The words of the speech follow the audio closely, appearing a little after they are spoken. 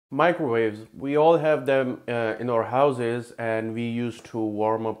Microwaves, we all have them in our houses, and we used to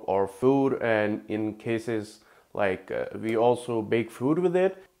warm up our food, and in cases like we also bake food with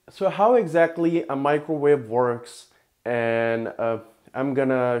it. So how exactly a microwave works, and I'm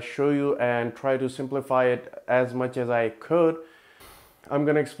gonna show you and try to simplify it as much as I could. I'm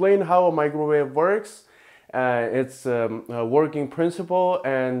gonna explain how a microwave works, its a working principle,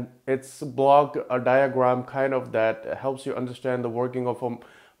 and its block a diagram kind of that helps you understand the working of a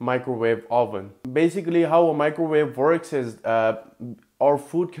microwave oven. Basically, how a microwave works is our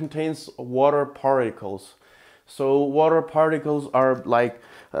food contains water particles. So water particles are like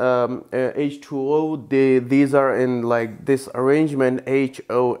H2O. These are in like this arrangement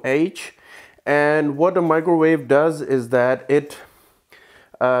HOH. And what a microwave does is that it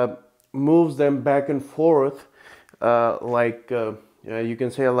moves them back and forth, you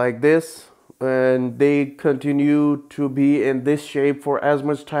can say it like this, and they continue to be in this shape for as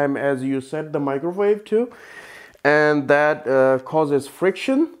much time as you set the microwave to, and that causes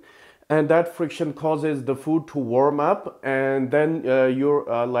friction, and that friction causes the food to warm up, and then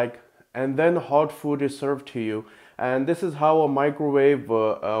and then hot food is served to you. And this is how a microwave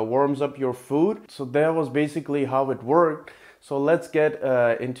warms up your food. So that was basically how it worked. So let's get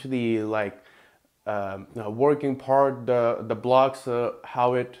into the working part, the blocks,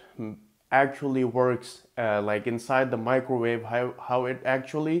 how it actually works, like inside the microwave, how it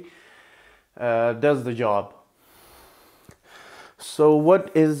actually does the job. So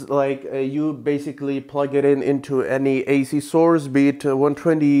what is you basically plug it into any AC source, be it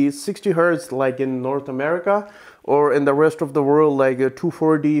 120 60 hertz like in North America, or in the rest of the world like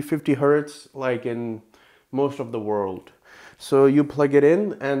 240 50 hertz like in most of the world. So you plug it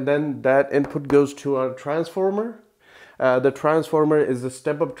in, and then that input goes to a transformer. The transformer is a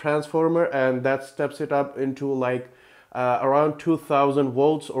step-up transformer, and that steps it up into around 2000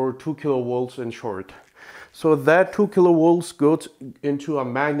 volts or 2 kilovolts in short. So that 2 kilovolts goes into a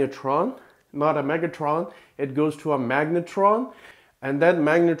magnetron, not a megatron. It goes to a magnetron, and that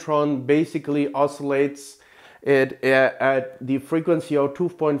magnetron basically oscillates it at the frequency of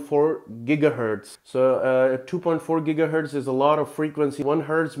 2.4 gigahertz. So 2.4 gigahertz is a lot of frequency. 1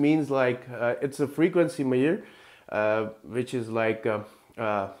 hertz means it's a frequency meter, which is like a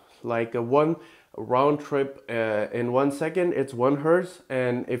one round trip in 1 second, it's 1 hertz.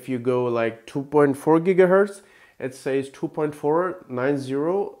 And if you go like 2.4 gigahertz, it says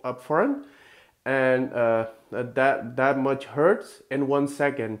 2.490 up front, and that much hertz in 1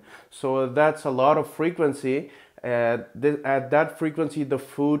 second. So that's a lot of frequency. At that frequency, the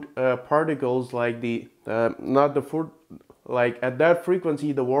food particles, not the food, at that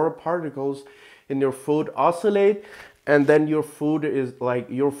frequency, the water particles in your food oscillate, and then your food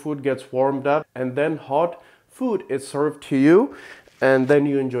gets warmed up, and then hot food is served to you, and then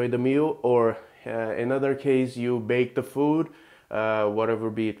you enjoy the meal, or in other case you bake the food, whatever,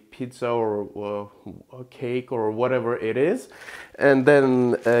 be it pizza or a cake or whatever it is, and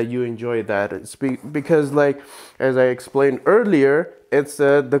then you enjoy that. It's because as I explained earlier, it's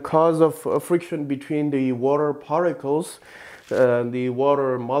the cause of friction between the water particles, the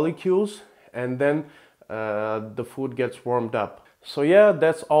water molecules, and then the food gets warmed up. So yeah,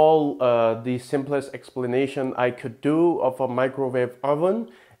 that's all the simplest explanation I could do of a microwave oven,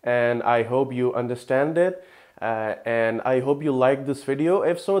 and I hope you understand it. And I hope you like this video.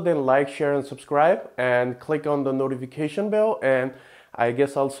 If so, then like, share, and subscribe, and click on the notification bell, and I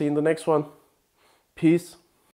guess I'll see you in the next one. Peace.